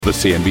The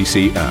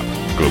CNBC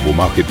app. Global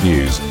market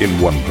news in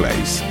one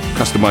place.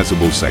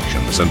 Customizable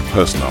sections and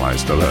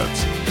personalized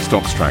alerts.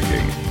 Stocks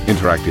tracking,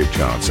 interactive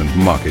charts and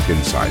market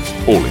insights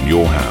all in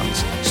your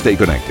hands. Stay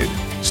connected.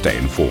 Stay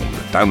informed.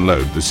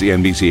 Download the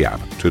CNBC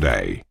app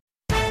today.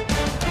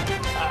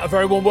 A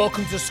very warm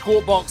welcome to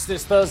Squawk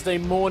this Thursday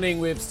morning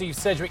with Steve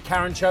Sedgwick,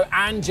 Karen Cho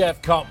and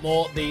Jeff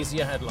Cutmore. These are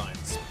your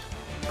headlines.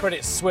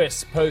 Credit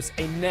Suisse posts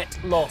a net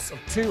loss of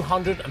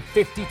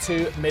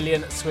 252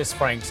 million Swiss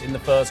francs in the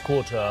first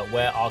quarter,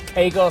 where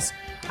Archegos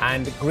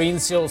and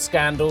Greensill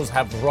scandals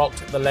have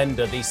rocked the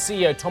lender. The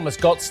CEO, Thomas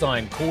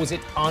Gottstein, calls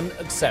it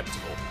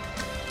unacceptable.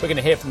 We're going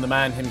to hear from the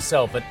man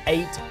himself at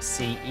 8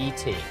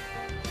 CET.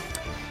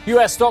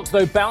 US stocks,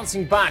 though,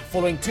 bouncing back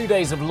following 2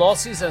 days of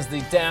losses as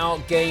the Dow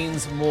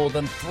gains more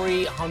than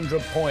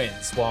 300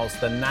 points,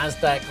 whilst the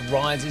Nasdaq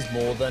rises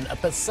more than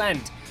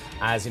 1%.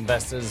 As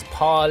investors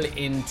pile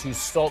into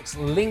stocks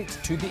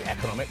linked to the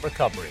economic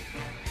recovery.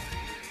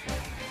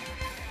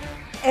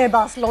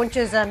 Airbus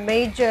launches a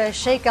major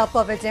shake-up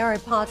of its aero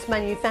parts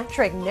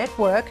manufacturing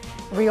network,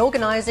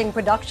 reorganizing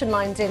production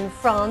lines in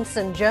France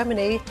and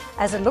Germany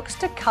as it looks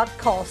to cut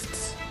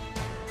costs.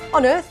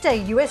 On Earth Day,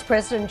 US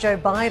President Joe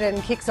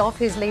Biden kicks off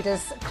his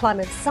leaders'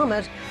 climate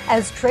summit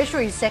as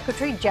Treasury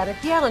Secretary Janet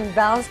Yellen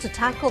vows to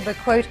tackle the,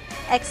 quote,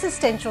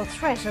 existential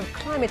threat of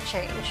climate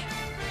change.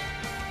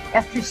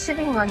 After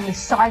sitting on the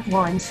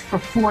sidelines for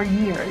 4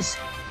 years,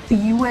 the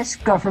U.S.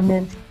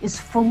 government is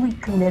fully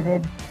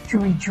committed to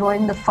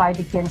rejoin the fight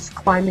against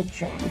climate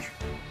change.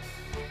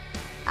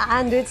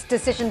 And it's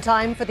decision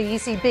time for the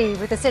ECB,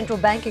 with the central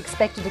bank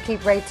expected to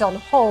keep rates on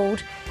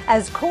hold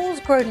as calls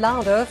grow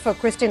louder for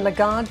Christine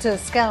Lagarde to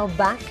scale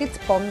back its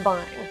bond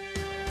buying.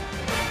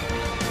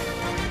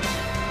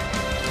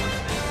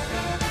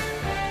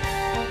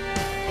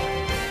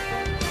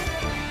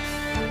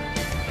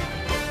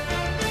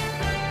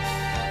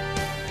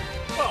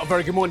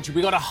 Very good morning to you.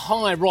 We've got a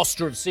high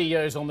roster of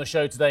CEOs on the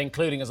show today,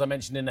 including, as I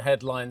mentioned in the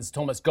headlines,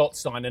 Thomas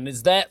Gottstein. And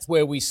that's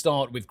where we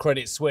start with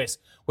Credit Suisse,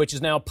 which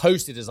has now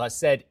posted, as I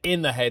said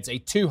in the heads, a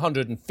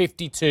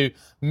 252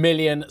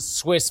 million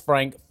Swiss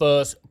franc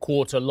first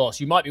quarter loss.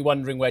 You might be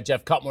wondering where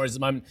Jeff Cutmore is at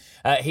the moment.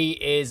 He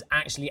is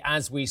actually,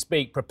 as we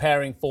speak,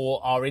 preparing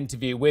for our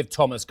interview with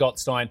Thomas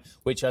Gottstein,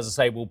 which, as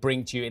I say, will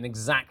bring to you in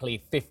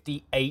exactly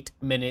 58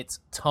 minutes'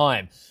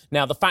 time.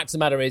 Now, the fact of the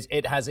matter is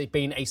it has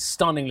been a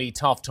stunningly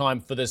tough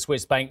time for the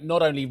Swiss bank,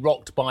 not only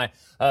rocked by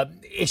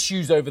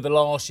issues over the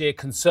last year,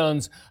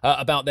 concerns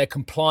about their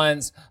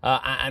compliance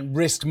and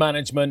risk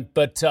management,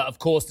 but of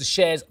course the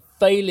shares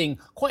failing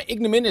quite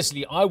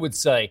ignominiously, I would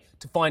say,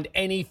 to find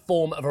any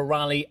form of a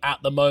rally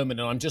at the moment.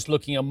 And I'm just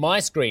looking on my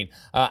screen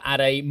at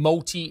a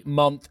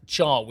multi-month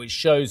chart, which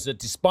shows that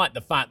despite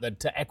the fact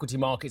that equity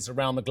markets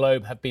around the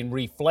globe have been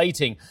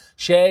reflating,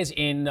 shares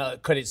in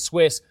Credit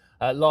Suisse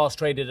last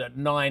traded at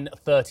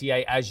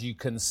 9.38, as you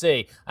can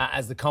see,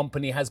 as the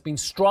company has been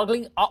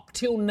struggling up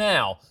till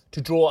now to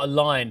draw a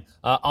line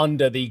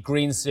under the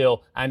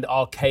Greensill and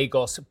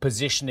Archegos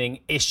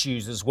positioning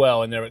issues as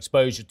well, and their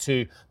exposure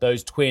to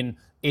those twin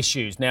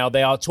issues. Now,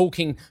 they are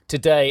talking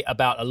today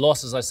about a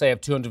loss, as I say, of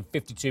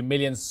 252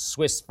 million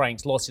Swiss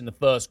francs loss in the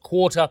first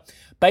quarter.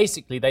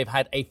 Basically, they've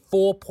had a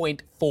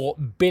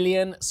 4.4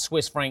 billion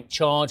Swiss franc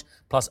charge,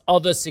 plus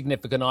other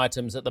significant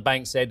items that the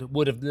bank said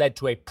would have led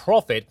to a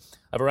profit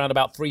of around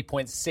about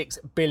 3.6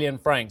 billion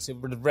francs. It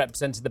would have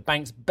represented the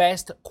bank's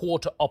best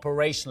quarter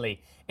operationally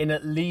in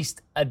at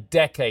least a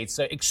decade.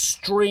 So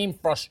extreme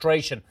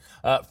frustration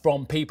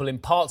from people in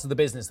parts of the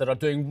business that are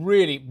doing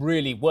really,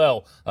 really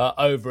well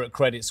over at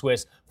Credit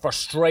Suisse.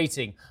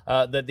 Frustrating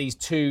that these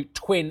two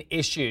twin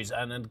issues,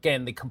 and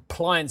again, the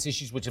compliance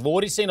issues, which have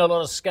already seen a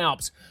lot of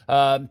scalps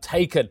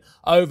taken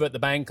over at the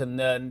bank. And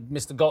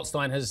Mr.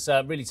 Gottstein has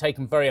really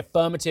taken very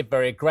affirmative,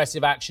 very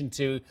aggressive action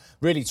to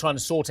really trying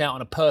to sort out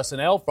on a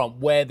personnel front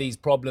where these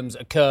problems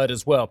occurred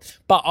as well.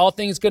 But are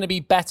things going to be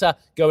better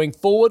going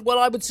forward? Well,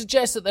 I would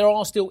suggest that there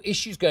are still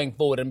issues going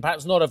forward, and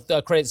perhaps not of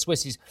Credit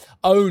Suisse's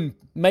own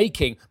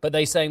making, but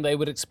they're saying they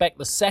would expect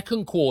the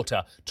second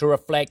quarter to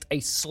reflect a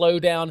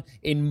slowdown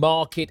in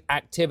market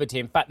activity.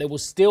 In fact, there will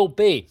still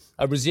be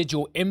a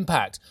residual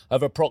impact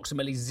of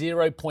approximately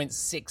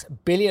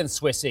 0.6 billion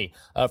Swissy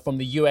from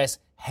the US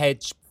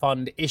hedge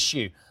fund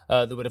issue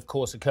that would, of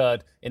course,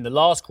 occurred in the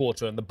last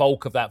quarter, and the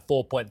bulk of that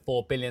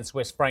 4.4 billion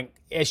Swiss franc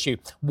issue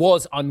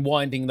was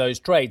unwinding those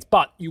trades.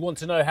 But you want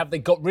to know, have they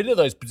got rid of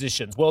those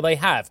positions? Well, they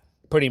have.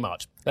 Pretty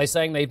much. They're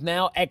saying they've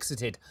now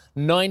exited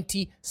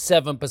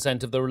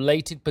 97% of the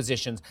related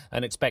positions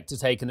and expect to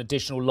take an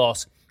additional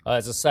loss,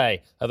 as I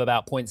say, of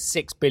about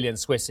 0.6 billion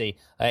Swissy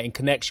in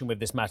connection with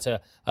this matter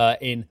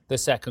in the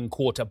second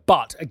quarter.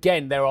 But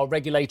again, there are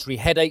regulatory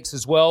headaches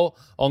as well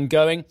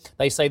ongoing.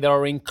 They say they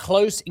are in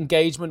close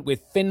engagement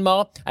with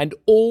FINMA and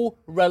all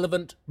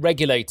relevant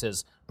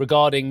regulators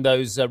regarding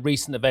those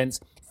recent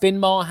events.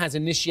 FINMA has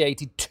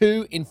initiated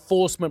 2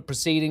 enforcement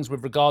proceedings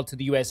with regard to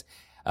the US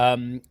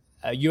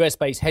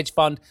US-based hedge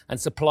fund and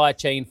supply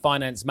chain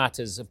finance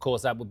matters. Of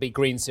course, that would be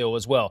Greensill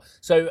as well.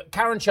 So,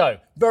 Karen Cho,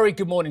 very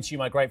good morning to you,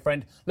 my great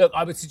friend. Look,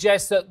 I would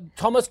suggest that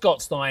Thomas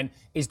Gottstein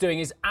is doing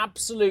his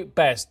absolute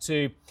best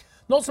to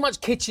not so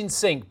much kitchen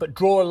sink, but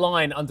draw a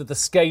line under the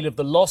scale of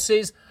the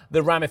losses,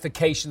 the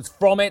ramifications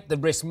from it, the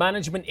risk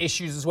management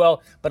issues as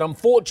well. But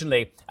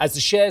unfortunately, as the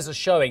shares are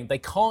showing, they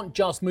can't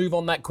just move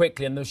on that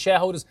quickly. And the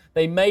shareholders,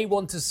 they may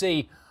want to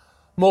see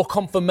more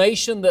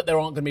confirmation that there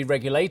aren't going to be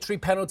regulatory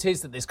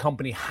penalties, that this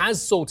company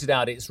has sorted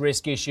out its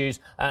risk issues,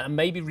 and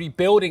maybe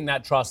rebuilding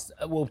that trust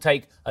will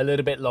take a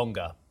little bit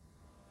longer.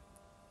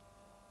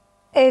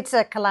 It's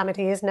a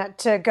calamity, isn't it,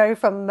 to go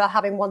from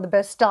having one of the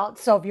best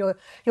starts of your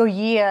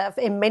year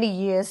in many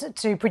years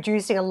to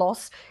producing a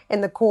loss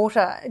in the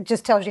quarter. It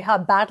just tells you how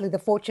badly the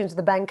fortunes of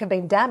the bank have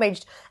been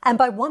damaged. And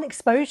by one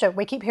exposure,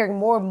 we keep hearing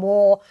more and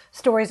more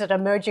stories that are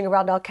emerging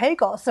around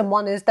Archegos. And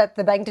one is that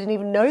the bank didn't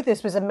even know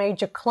this was a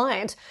major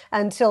client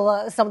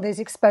until some of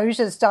these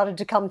exposures started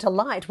to come to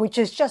light, which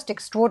is just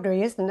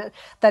extraordinary, isn't it?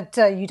 That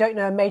you don't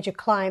know a major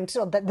client,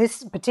 or that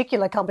this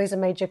particular company is a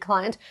major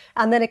client,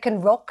 and then it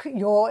can rock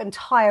your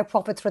entire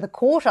profits for the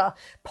quarter,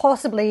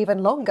 possibly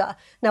even longer.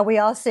 Now, we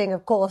are seeing,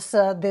 of course,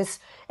 this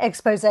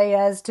expose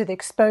as to the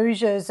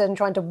exposures and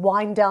trying to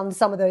wind down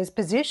some of those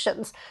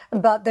positions.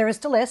 But there are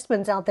still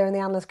estimates out there in the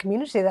analyst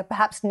community that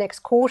perhaps next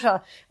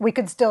quarter we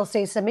could still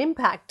see some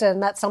impact.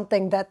 And that's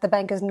something that the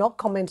bank is not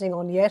commenting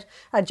on yet.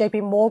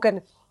 JP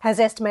Morgan has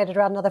estimated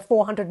around another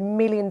 $400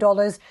 million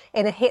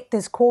in a hit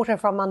this quarter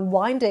from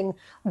unwinding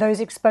those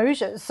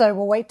exposures. So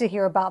we'll wait to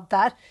hear about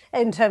that.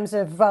 In terms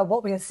of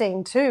what we are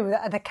seeing too,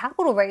 the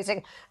capital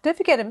raising. Don't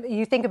forget,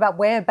 you think about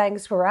where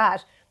banks were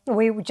at.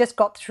 We just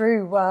got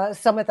through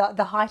some of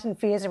the heightened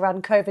fears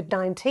around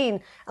COVID-19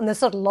 and the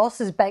sort of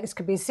losses banks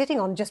could be sitting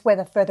on, just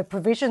whether further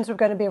provisions were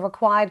going to be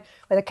required,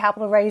 whether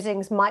capital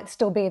raisings might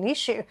still be an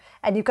issue.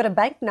 And you've got a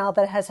bank now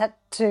that has had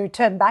to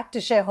turn back to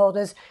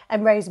shareholders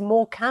and raise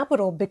more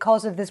capital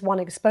because of this one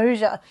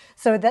exposure.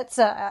 So that's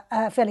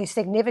a fairly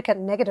significant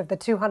negative, the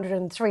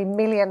 $203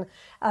 million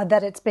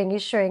that it's been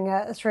issuing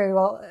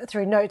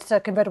through notes,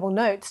 convertible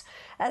notes.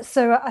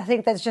 So I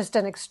think that's just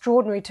an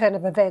extraordinary turn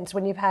of events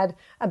when you've had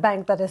a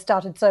bank that has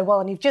started so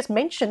well. And you've just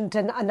mentioned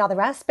another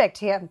aspect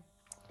here.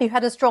 You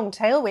had a strong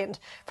tailwind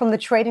from the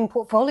trading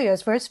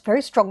portfolios, very,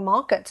 very strong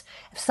markets.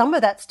 If some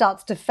of that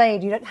starts to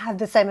fade, you don't have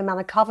the same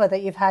amount of cover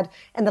that you've had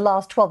in the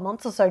last 12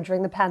 months or so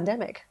during the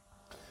pandemic.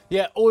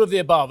 Yeah, all of the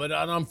above. And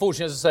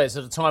unfortunately, as I say, it's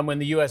at a time when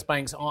the US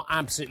banks are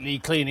absolutely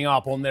cleaning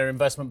up on their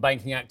investment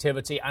banking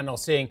activity and are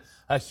seeing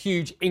a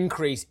huge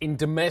increase in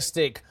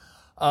domestic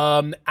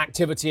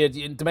activity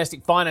in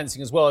domestic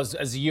financing as well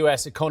as the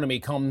US economy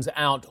comes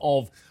out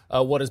of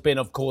what has been,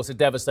 of course, a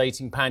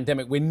devastating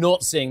pandemic. We're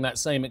not seeing that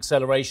same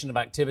acceleration of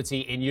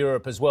activity in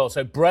Europe as well.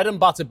 So bread and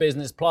butter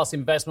business plus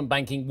investment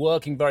banking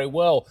working very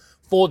well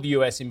for the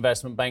US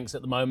investment banks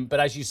at the moment.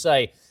 But as you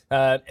say,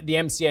 the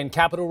MCN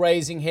capital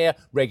raising here,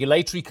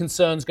 regulatory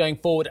concerns going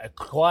forward, a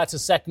quieter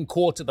second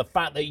quarter, the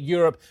fact that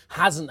Europe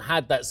hasn't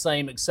had that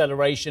same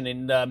acceleration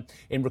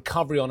in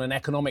recovery on an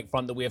economic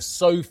front that we have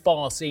so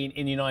far seen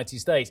in the United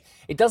States.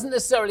 It doesn't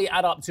necessarily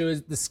add up to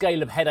the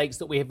scale of headaches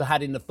that we have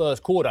had in the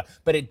first quarter,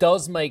 but it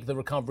does make the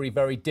recovery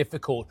very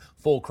difficult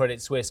for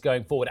Credit Suisse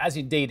going forward, as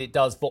indeed it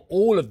does for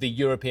all of the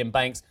European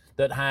banks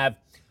that have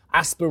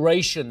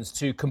aspirations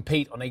to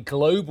compete on a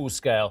global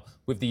scale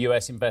with the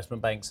US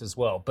investment banks as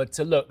well. But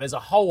look, there's a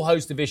whole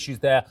host of issues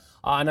there.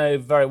 I know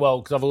very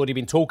well, because I've already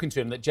been talking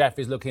to him, that Jeff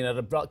is looking at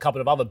a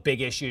couple of other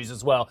big issues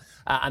as well,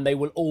 and they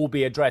will all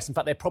be addressed. In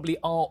fact, they probably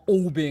are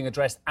all being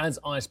addressed as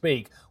I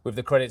speak with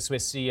the Credit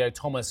Suisse CEO,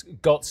 Thomas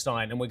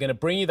Gottstein. And we're going to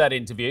bring you that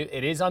interview.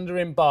 It is under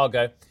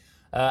embargo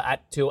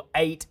till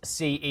 8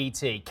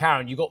 CET.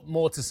 Karen, you got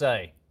more to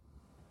say?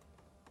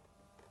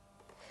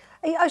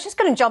 I was just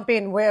going to jump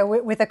in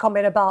with a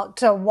comment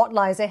about what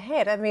lies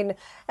ahead. I mean,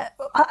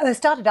 I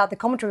started out the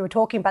commentary, we were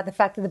talking about the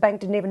fact that the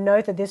bank didn't even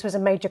know that this was a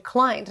major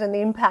client and the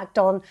impact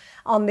on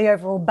the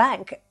overall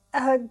bank.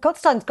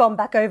 Gottstein's gone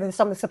back over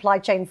some of the supply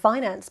chain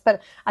finance,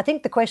 but I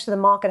think the question the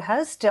market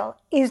has still,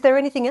 is there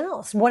anything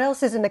else? What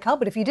else is in the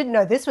cupboard? If you didn't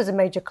know this was a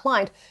major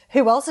client,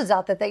 who else is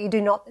out there that you do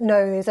not know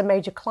is a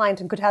major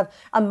client and could have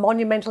a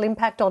monumental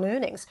impact on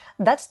earnings?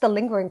 That's the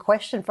lingering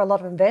question for a lot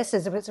of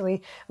investors.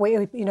 We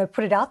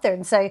put it out there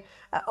and say,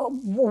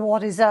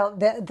 what is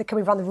can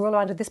we run the rule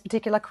around this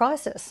particular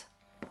crisis?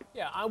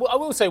 Yeah, I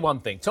will say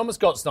one thing. Thomas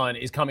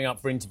Gottstein is coming up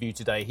for interview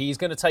today. He's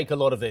going to take a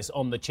lot of this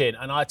on the chin.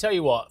 And I tell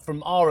you what,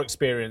 from our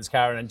experience,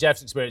 Karen, and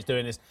Jeff's experience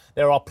doing this,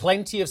 there are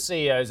plenty of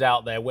CEOs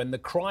out there when the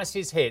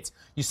crisis hits.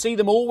 You see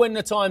them all when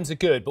the times are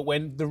good, but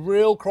when the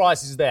real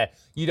crisis is there,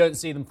 you don't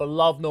see them for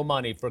love nor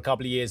money for a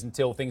couple of years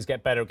until things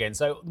get better again.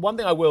 So one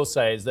thing I will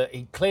say is that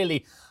he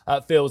clearly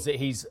feels that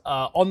he's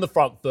on the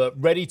front foot,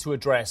 ready to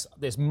address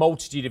this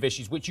multitude of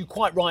issues, which you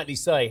quite rightly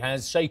say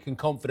has shaken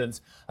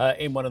confidence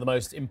in one of the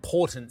most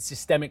important,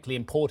 systemically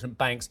important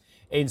banks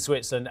in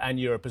Switzerland and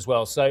Europe as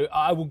well. So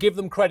I will give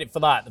them credit for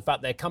that, the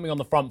fact they're coming on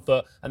the front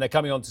foot and they're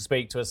coming on to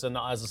speak to us. And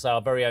as I say,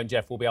 our very own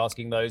Jeff will be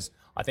asking those,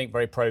 I think,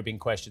 very probing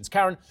questions.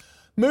 Karen,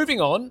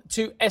 Moving on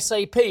to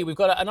SAP. We've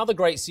got another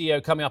great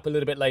CEO coming up a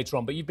little bit later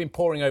on, but you've been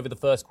poring over the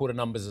first quarter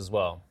numbers as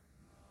well.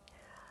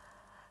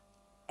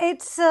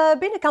 It's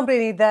been a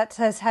company that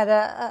has had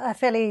a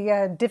fairly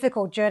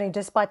difficult journey,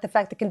 despite the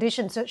fact the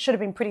conditions should have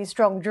been pretty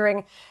strong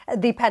during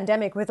the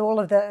pandemic, with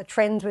all of the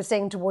trends we're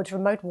seeing towards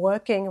remote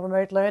working,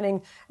 remote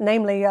learning,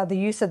 namely the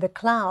use of the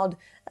cloud.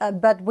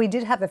 But we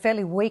did have a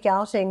fairly weak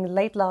outing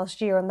late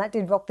last year, and that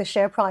did rock the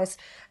share price.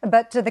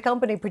 But the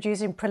company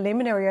producing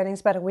preliminary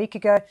earnings about a week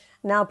ago,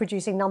 now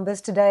producing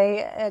numbers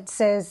today. It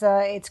says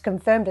it's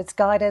confirmed its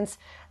guidance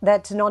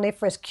that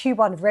non-IFRS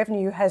Q1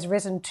 revenue has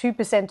risen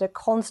 2% at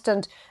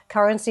constant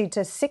currency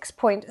to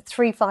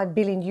 6.35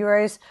 billion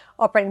euros.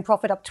 Operating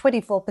profit up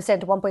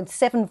 24% to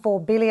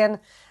 1.74 billion.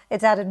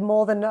 It's added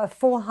more than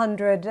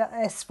 400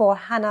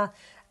 S4HANA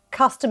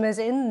customers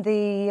in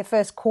the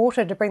first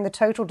quarter to bring the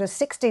total to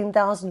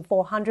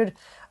 16,400,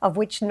 of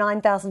which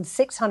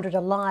 9,600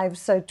 are live.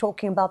 So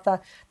talking about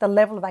the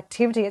level of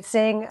activity, it's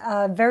seeing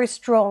very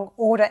strong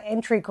order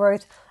entry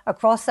growth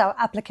across our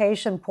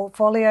application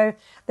portfolio.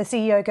 The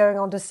CEO going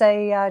on to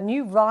say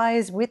new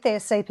rise with the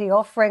SAP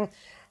offering,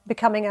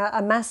 becoming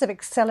a massive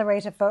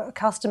accelerator for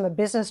customer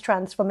business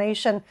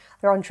transformation.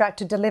 They're on track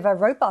to deliver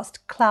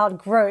robust cloud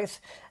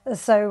growth.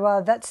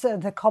 So that's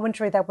the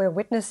commentary that we're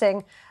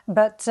witnessing.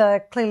 But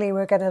clearly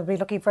we're going to be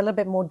looking for a little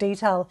bit more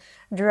detail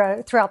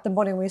throughout the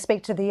morning. We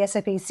speak to the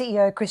SAP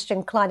CEO,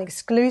 Christian Klein,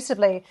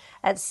 exclusively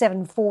at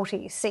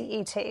 7:40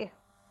 CET.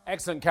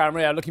 Excellent, Karen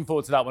Maria. Looking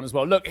forward to that one as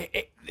well. Look,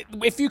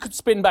 if you could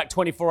spin back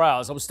 24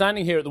 hours, I was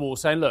standing here at the wall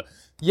saying, look,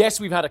 yes,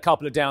 we've had a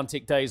couple of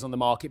downtick days on the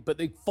market, but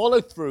the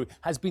follow-through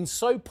has been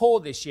so poor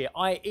this year,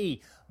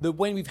 i.e., that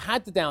when we've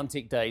had the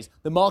downtick days,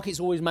 the market's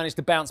always managed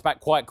to bounce back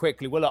quite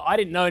quickly. Well, look, I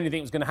didn't know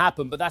anything was going to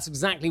happen, but that's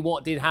exactly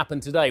what did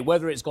happen today.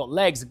 Whether it's got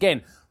legs,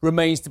 again,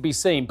 remains to be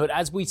seen. But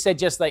as we said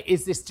yesterday,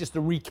 is this just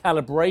a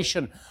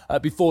recalibration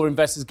before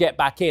investors get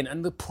back in?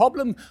 And the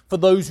problem for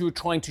those who are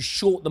trying to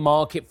short the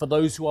market, for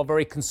those who are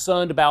very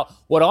concerned about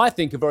what I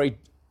think are very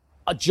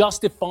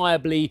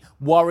justifiably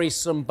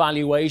worrisome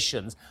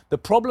valuations. The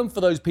problem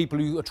for those people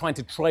who are trying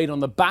to trade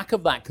on the back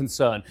of that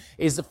concern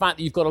is the fact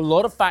that you've got a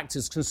lot of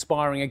factors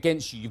conspiring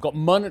against you. You've got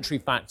monetary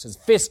factors,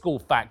 fiscal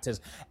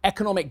factors,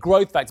 economic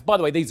growth factors. By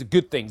the way, these are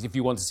good things if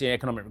you want to see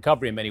economic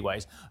recovery in many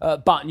ways.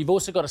 But you've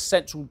also got a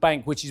central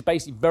bank which is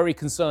basically very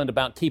concerned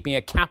about keeping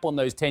a cap on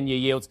those 10-year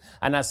yields,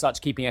 and as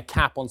such keeping a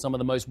cap on some of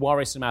the most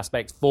worrisome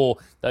aspects for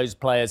those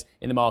players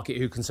in the market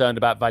who are concerned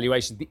about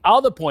valuations. The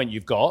other point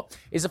you've got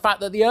is the fact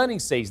that the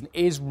earnings season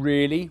is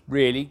really,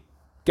 really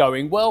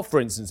going well. For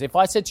instance, if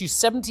I said to you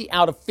 70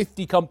 out of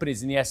 50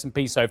 companies in the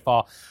S&P so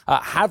far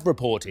have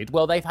reported,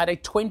 well, they've had a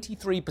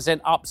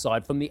 23%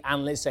 upside from the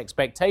analysts'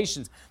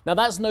 expectations. Now,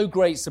 that's no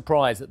great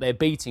surprise that they're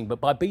beating,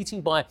 but by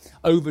beating by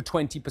over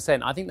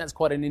 20%, I think that's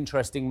quite an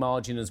interesting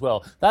margin as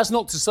well. That's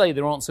not to say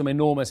there aren't some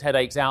enormous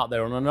headaches out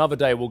there. On another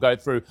day, we'll go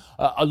through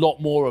a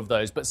lot more of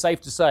those. But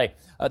safe to say,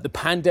 the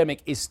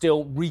pandemic is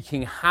still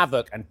wreaking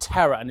havoc and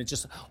terror and it's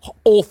just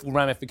awful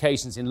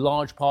ramifications in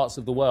large parts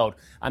of the world.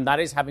 And that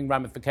is having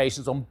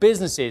ramifications on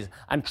businesses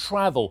and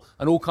travel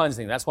and all kinds of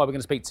things. That's why we're going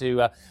to speak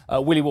to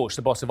Willie Walsh,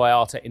 the boss of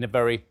IATA, in a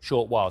very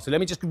short while. So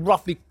let me just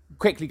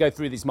quickly go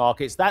through these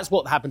markets. That's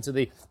what happened to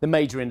the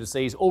major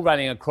indices, all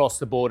rallying across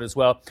the board as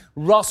well.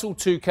 Russell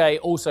 2K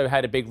also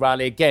had a big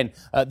rally. Again,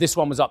 this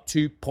one was up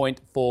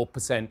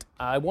 2.4%.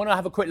 I want to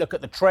have a quick look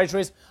at the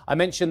treasuries. I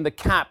mentioned the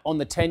cap on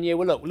the 10-year.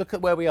 Well, look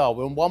at where we are.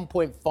 We're on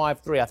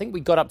 1.53. I think we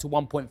got up to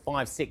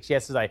 1.56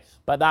 yesterday,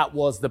 but that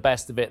was the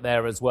best of it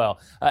there as well.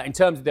 In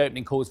terms of the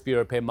opening calls for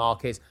European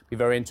markets, it'll be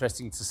very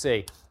interesting to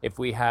see if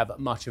we have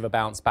much of a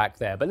bounce back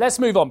there. But let's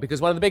move on, because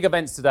one of the big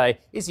events today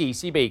is the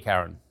ECB,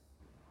 Karen.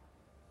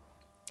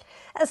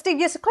 Steve,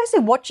 yes, closely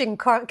watching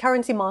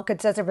currency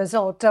markets as a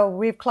result.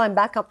 We've climbed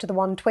back up to the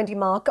 120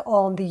 mark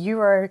on the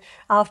euro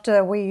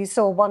after we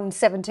saw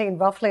 117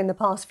 roughly in the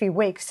past few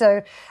weeks.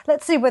 So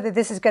let's see whether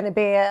this is going to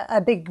be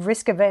a big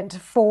risk event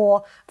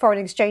for foreign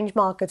exchange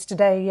markets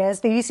today.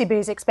 Yes, the ECB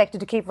is expected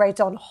to keep rates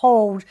on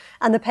hold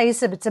and the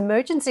pace of its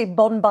emergency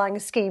bond buying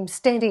scheme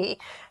steady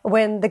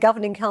when the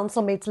Governing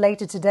Council meets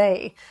later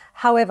today.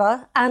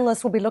 However,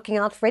 analysts will be looking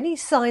out for any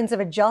signs of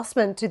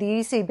adjustment to the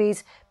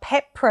ECB's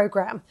PEP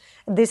program.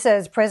 This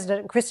as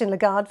President Christine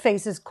Lagarde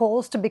faces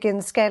calls to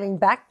begin scaling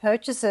back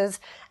purchases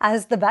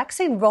as the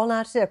vaccine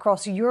rollout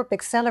across Europe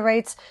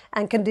accelerates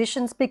and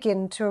conditions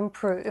begin to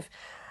improve.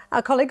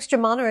 Our colleagues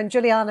Jemana and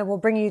Juliana will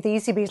bring you the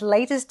ECB's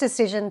latest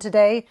decision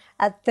today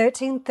at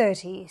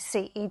 13:30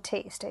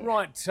 CET, Steve.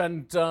 Right,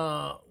 and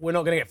we're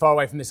not going to get far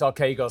away from this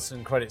Archegos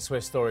and Credit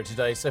Suisse story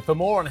today. So for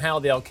more on how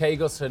the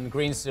Archegos and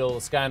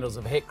Greensill scandals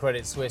have hit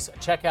Credit Suisse,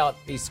 check out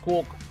the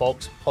Squawk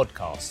Box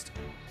podcast.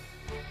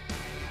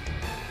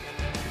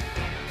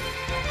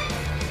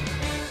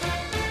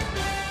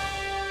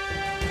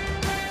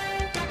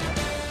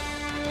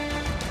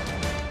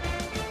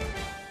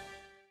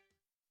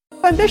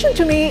 Ambition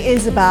to me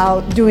is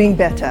about doing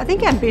better. I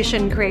think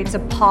ambition creates a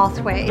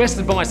pathway. The best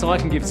advice I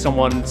can give to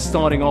someone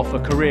starting off a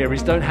career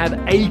is don't have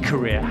a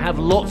career, have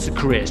lots of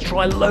careers,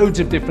 try loads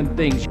of different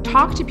things.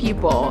 Talk to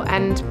people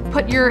and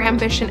put your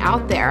ambition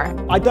out there.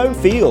 I don't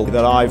feel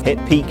that I've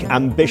hit peak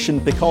ambition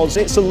because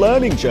it's a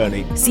learning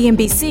journey.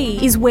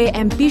 CNBC is where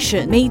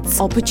ambition meets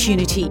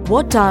opportunity.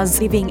 What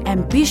does living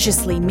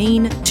ambitiously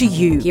mean to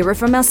you? Hear it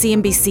from our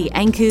CNBC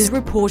anchors,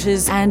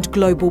 reporters and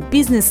global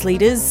business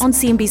leaders on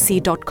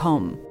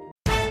CNBC.com.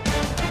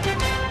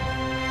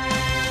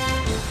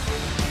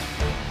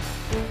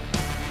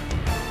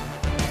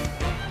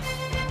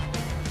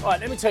 All right,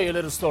 let me tell you a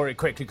little story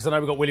quickly because I know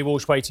we've got Willie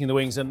Walsh waiting in the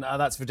wings and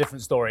that's for a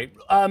different story.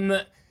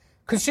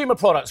 Consumer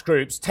products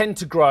groups tend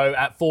to grow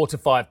at 4 to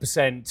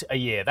 5% a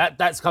year.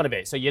 That's kind of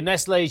it. So your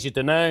Nestle's, your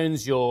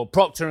Danones, your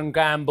Procter &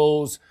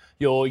 Gamble's,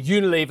 your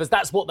Unilevers,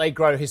 that's what they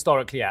grow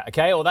historically at,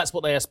 okay? Or that's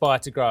what they aspire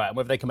to grow at. And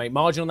whether they can make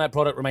margin on that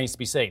product remains to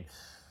be seen.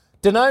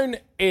 Danone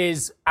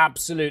is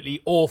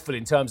absolutely awful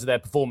in terms of their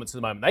performance at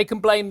the moment. They can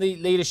blame the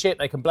leadership,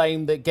 they can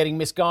blame the getting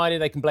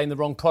misguided, they can blame the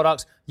wrong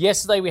products.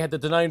 Yesterday we had the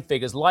Danone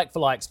figures, like for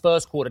likes,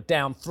 first quarter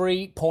down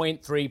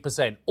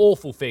 3.3%.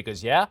 Awful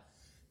figures, yeah?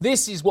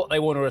 This is what they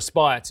want to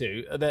aspire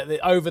to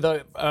over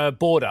the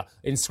border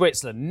in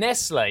Switzerland.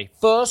 Nestle,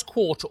 first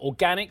quarter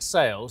organic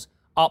sales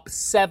up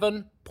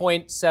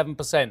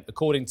 7.7%,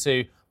 according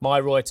to my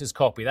Reuters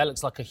copy. That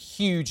looks like a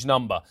huge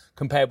number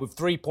compared with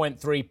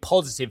 3.3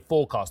 positive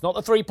forecast. Not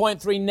the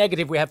 3.3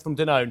 negative we have from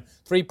Danone,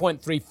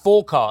 3.3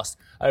 forecast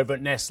over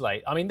at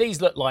Nestle. I mean, these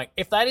look like,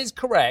 if that is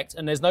correct,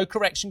 and there's no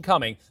correction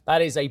coming,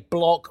 that is a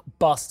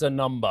blockbuster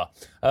number.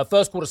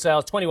 First quarter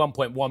sales,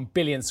 21.1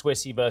 billion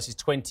Swissy versus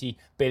 20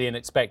 billion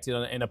expected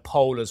in a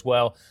poll as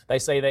well. They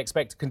say they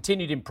expect a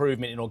continued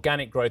improvement in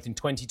organic growth in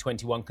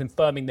 2021,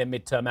 confirming their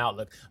midterm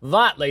outlook.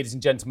 That, ladies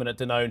and gentlemen, at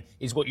Danone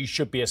is what you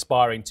should be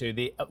aspiring to.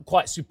 The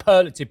quite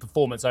superlative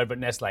performance over at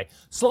Nestle.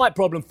 Slight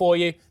problem for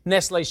you.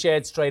 Nestle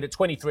shares trade at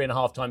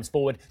 23.5 times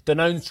forward.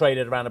 Danone's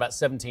traded around about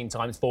 17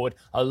 times forward.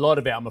 A lot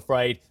of it, I'm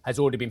afraid, has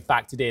already been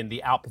factored in,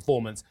 the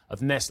outperformance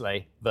of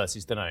Nestle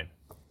versus Danone.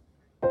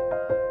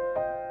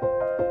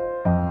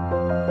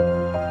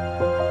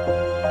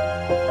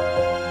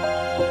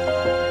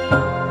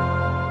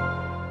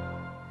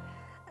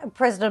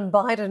 President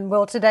Biden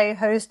will today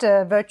host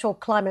a virtual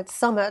climate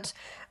summit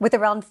with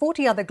around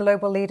 40 other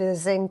global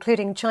leaders,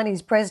 including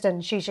Chinese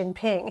President Xi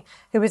Jinping,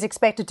 who is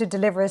expected to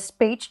deliver a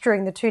speech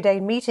during the two-day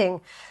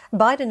meeting.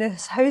 Biden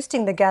is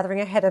hosting the gathering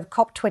ahead of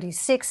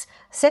COP26,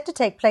 set to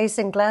take place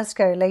in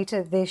Glasgow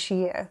later this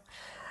year.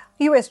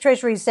 U.S.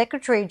 Treasury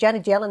Secretary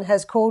Janet Yellen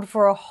has called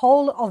for a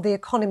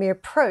whole-of-the-economy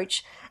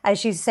approach as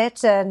she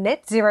sets a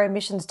net zero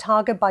emissions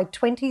target by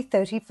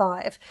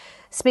 2035.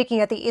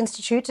 Speaking at the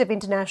Institute of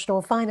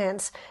International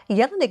Finance,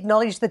 Yellen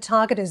acknowledged the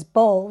target is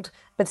bold,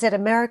 but said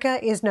America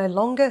is no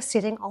longer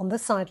sitting on the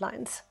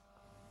sidelines.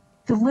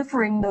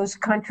 Delivering those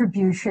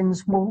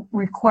contributions will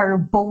require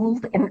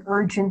bold and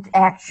urgent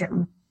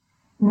action,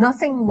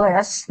 nothing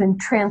less than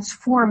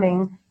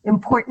transforming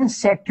important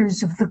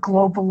sectors of the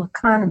global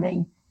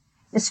economy,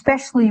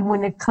 especially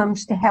when it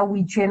comes to how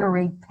we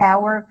generate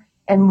power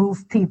and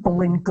move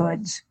people and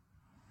goods.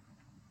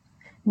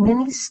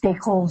 Many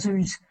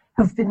stakeholders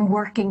have been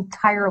working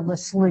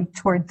tirelessly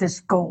toward this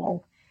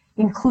goal,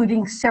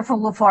 including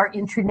several of our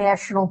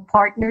international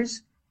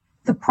partners,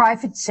 the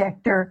private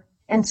sector,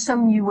 and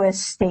some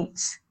U.S.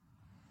 states.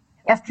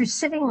 After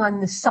sitting on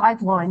the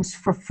sidelines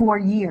for 4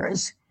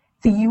 years,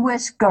 the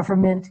U.S.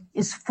 government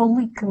is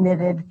fully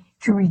committed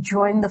to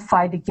rejoin the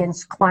fight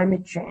against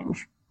climate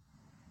change.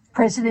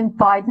 President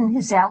Biden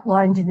has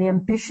outlined an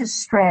ambitious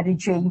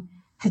strategy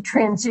to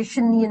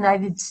transition the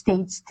United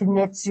States to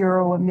net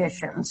zero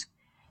emissions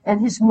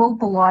and has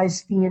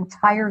mobilized the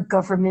entire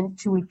government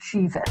to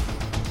achieve it.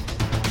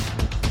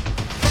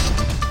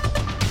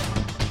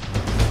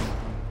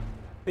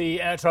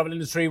 The air travel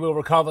industry will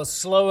recover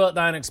slower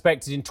than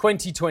expected in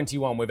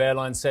 2021, with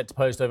airlines set to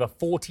post over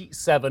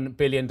 $47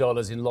 billion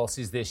in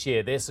losses this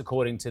year. This,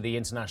 according to the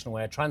International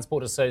Air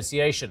Transport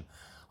Association.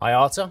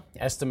 IATA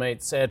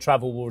estimates air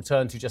travel will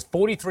return to just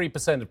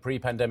 43% of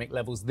pre-pandemic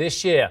levels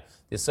this year.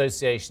 The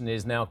association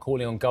is now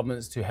calling on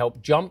governments to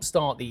help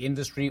jumpstart the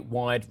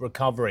industry-wide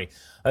recovery.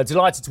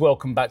 Delighted to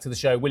welcome back to the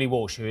show Willie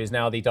Walsh, who is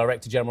now the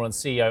Director General and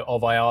CEO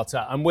of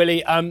IATA. And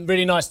Willie,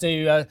 really nice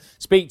to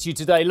speak to you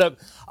today. Look,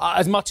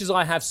 as much as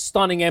I have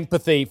stunning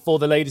empathy for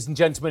the ladies and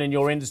gentlemen in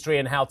your industry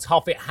and how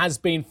tough it has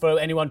been for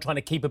anyone trying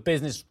to keep a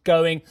business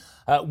going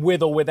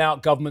with or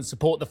without government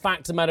support, the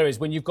fact of the matter is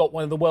when you've got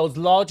one of the world's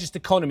largest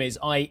economies,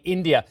 i.e.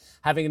 India,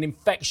 having an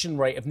infection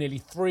rate of nearly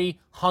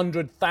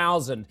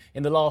 300,000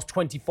 in the last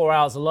 24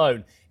 hours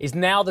alone, is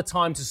now the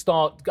time to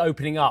start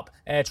opening up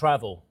air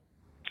travel?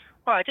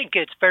 Well, I think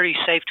it's very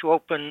safe to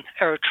open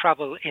air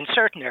travel in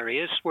certain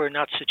areas. We're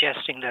not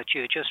suggesting that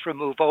you just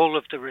remove all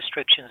of the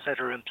restrictions that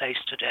are in place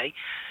today.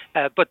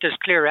 But there's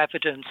clear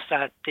evidence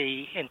that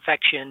the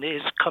infection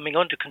is coming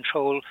under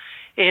control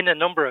in a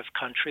number of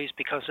countries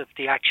because of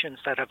the actions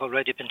that have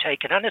already been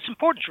taken. And it's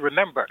important to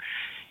remember,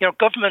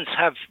 governments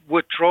have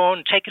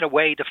withdrawn, taken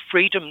away the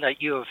freedom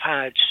that you have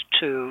had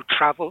to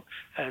travel,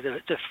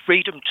 the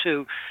freedom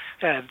to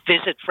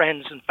visit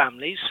friends and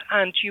families,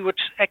 and you would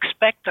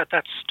expect that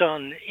that's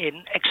done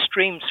in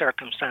extreme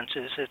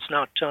circumstances. It's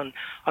not done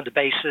on the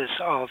basis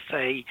of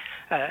a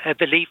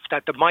belief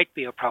that there might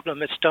be a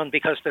problem. It's done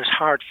because there's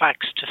hard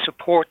facts to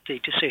support the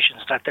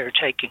decisions that they're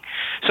taking.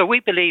 So we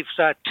believe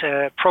that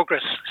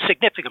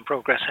significant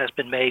progress has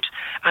been made,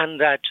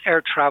 and that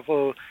air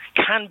travel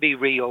can be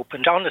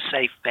reopened on a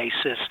safe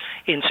basis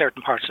in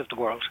certain parts of the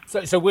world.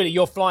 So Willie,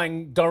 you're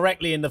flying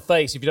directly in the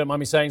face, if you don't mind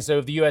me saying so,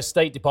 of the US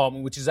State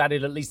Department, which has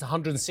added at least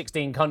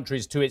 116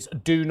 countries to its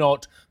do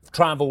not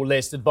travel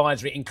list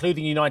advisory,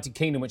 including the United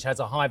Kingdom, which has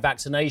a high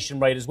vaccination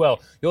rate as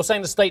well. You're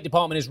saying the State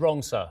Department is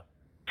wrong, sir?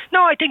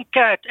 No, I think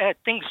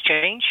things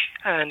change,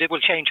 and it will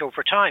change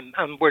over time.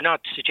 And we're not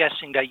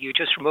suggesting that you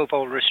just remove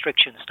all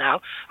restrictions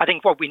now. I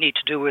think what we need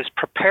to do is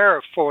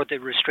prepare for the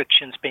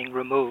restrictions being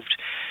removed,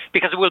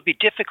 because it will be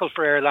difficult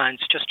for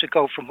airlines just to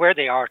go from where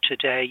they are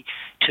today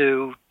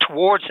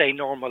towards a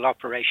normal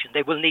operation.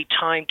 They will need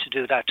time to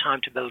do that,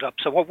 time to build up.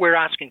 So what we're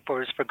asking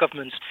for is for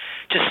governments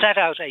to set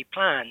out a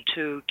plan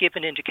to give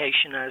an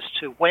indication as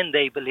to when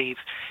they believe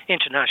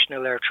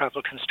international air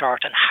travel can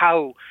start and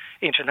how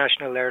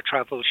international air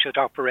travel should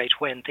operate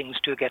when things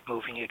do get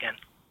moving again.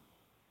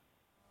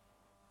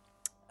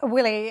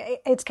 Willie,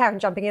 it's Karen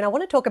jumping in. I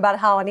want to talk about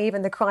how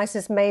uneven the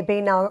crisis may be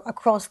now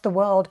across the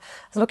world.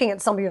 I was looking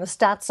at some of your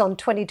stats on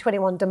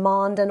 2021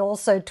 demand and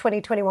also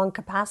 2021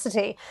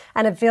 capacity,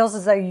 and it feels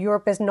as though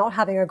Europe is not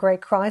having a great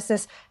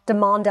crisis.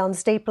 Demand down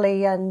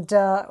steeply, and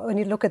when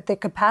you look at the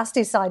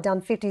capacity side,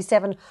 down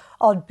 57%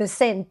 odd.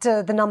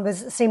 The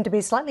numbers seem to be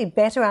slightly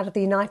better out of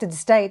the United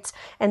States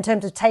in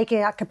terms of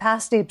taking out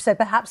capacity. So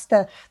perhaps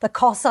the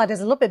cost side is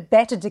a little bit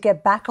better to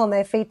get back on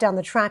their feet down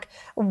the track.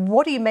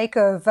 What do you make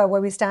of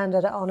where we stand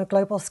on a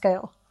global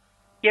scale?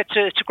 Yeah,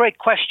 it's a great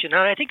question,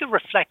 and I think it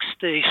reflects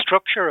the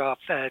structure of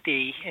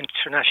the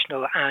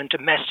international and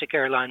domestic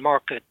airline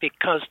market,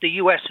 because the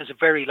US has a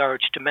very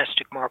large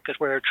domestic market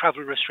where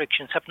travel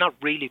restrictions have not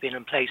really been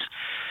in place.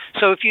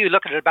 So if you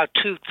look at it, about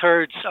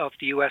 2/3 of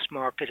the US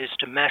market is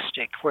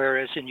domestic,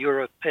 whereas in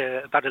Europe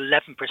about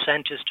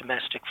 11% is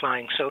domestic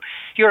flying. So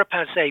Europe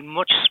has a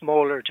much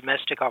smaller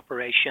domestic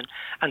operation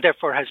and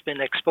therefore has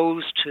been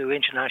exposed to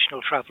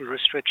international travel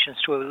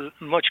restrictions to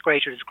a much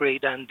greater degree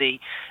than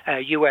the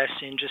US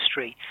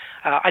industry.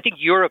 I think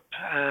Europe,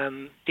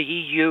 the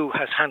EU,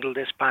 has handled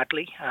this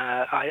badly.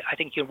 I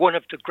think one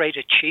of the great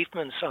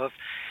achievements of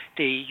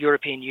the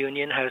European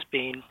Union has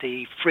been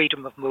the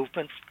freedom of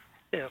movement.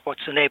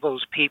 What's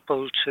enables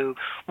people to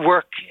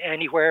work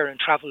anywhere and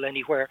travel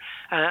anywhere.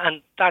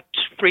 And that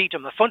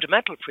freedom, a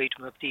fundamental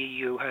freedom of the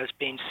EU, has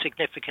been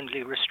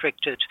significantly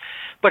restricted.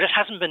 But it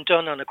hasn't been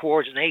done on a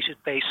coordinated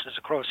basis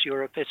across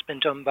Europe. It's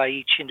been done by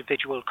each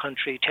individual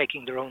country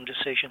taking their own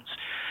decisions.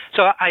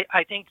 So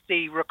I think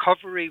the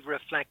recovery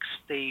reflects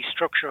the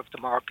structure of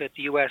the market.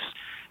 The US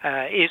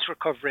is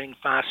recovering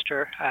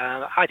faster.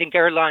 I think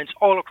airlines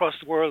all across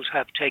the world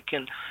have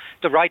taken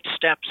the right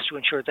steps to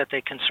ensure that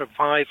they can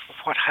survive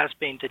what has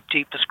been the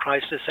deepest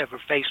crisis ever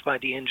faced by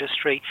the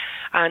industry.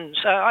 And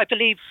I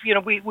believe,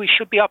 we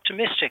should be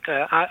optimistic.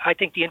 I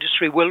think the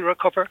industry will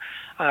recover.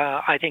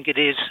 I think it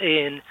is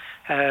in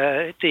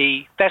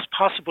the best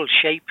possible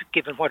shape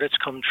given what it's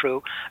come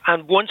through.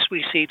 And once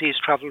we see these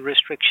travel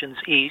restrictions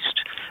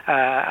eased,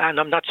 and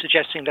I'm not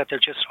suggesting that they're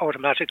just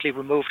automatically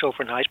removed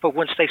overnight, but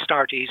once they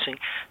start easing,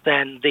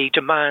 then the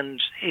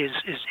demand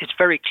it's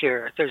very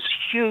clear. There's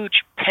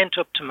huge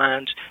pent-up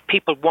demand.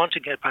 People want to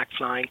get back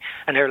flying,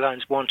 and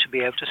airlines want to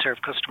be able to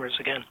serve customers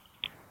again.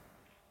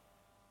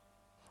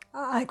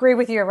 I agree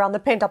with you around the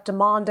pent-up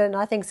demand, and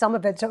I think some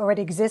of it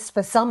already exists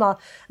for summer,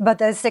 but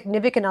there's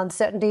significant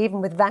uncertainty even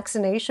with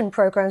vaccination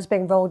programs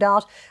being rolled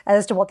out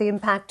as to what the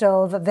impact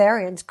of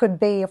variants could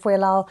be if we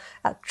allow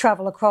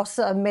travel across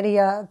many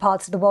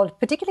parts of the world,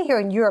 particularly here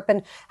in Europe.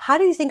 And how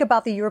do you think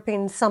about the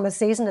European summer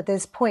season at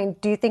this point?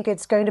 Do you think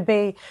it's going to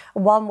be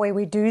one where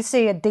we do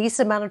see a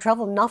decent amount of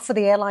travel, enough for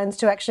the airlines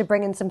to actually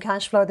bring in some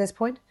cash flow at this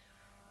point?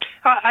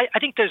 I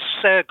think there's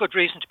good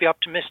reason to be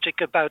optimistic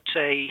about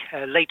a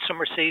late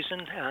summer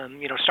season,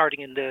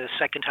 starting in the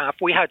second half.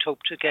 We had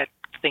hoped to get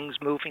things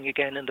moving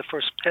again in the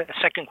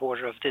second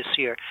quarter of this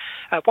year.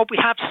 What we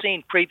have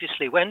seen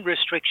previously, when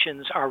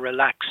restrictions are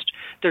relaxed,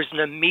 there's an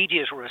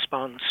immediate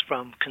response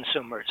from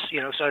consumers.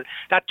 So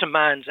that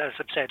demand, as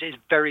I've said, is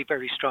very,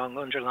 very strong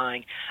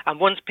underlying. And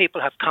once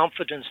people have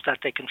confidence that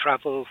they can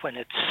travel when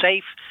it's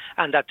safe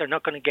and that they're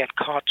not going to get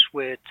caught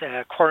with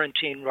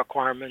quarantine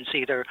requirements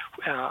either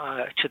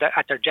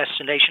at their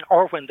destination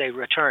or when they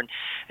return,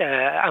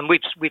 and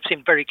we've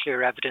seen very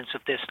clear evidence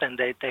of this, then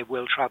they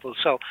will travel.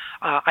 So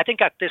I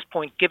think at this point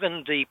point,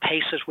 given the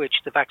pace at which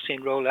the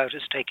vaccine rollout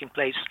is taking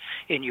place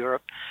in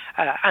Europe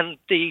and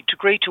the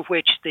degree to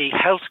which the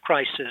health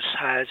crisis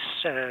has,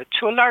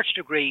 to a large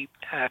degree,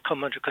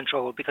 come under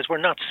control, because we're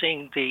not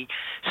seeing the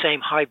same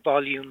high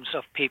volumes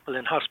of people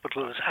in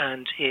hospitals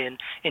and in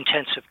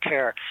intensive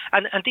care.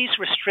 And these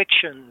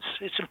restrictions,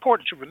 it's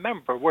important to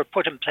remember, were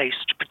put in place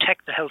to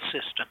protect the health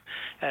system.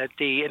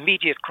 The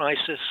immediate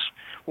crisis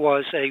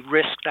was a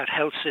risk that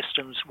health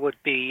systems would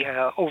be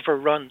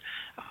overrun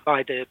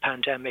by the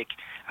pandemic.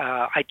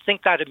 I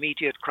think that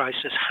immediate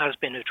crisis has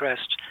been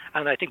addressed,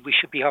 and I think we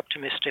should be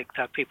optimistic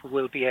that people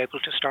will be able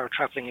to start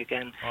travelling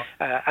again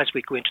as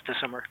we go into the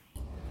summer.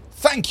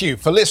 Thank you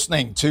for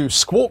listening to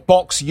Squawk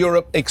Box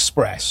Europe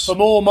Express. For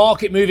more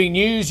market-moving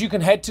news, you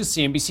can head to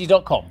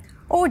cnbc.com.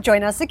 Or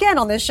join us again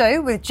on the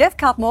show with Jeff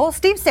Cutmore,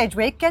 Steve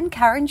Sedgwick and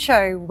Karen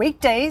Cho,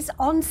 weekdays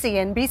on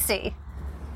CNBC.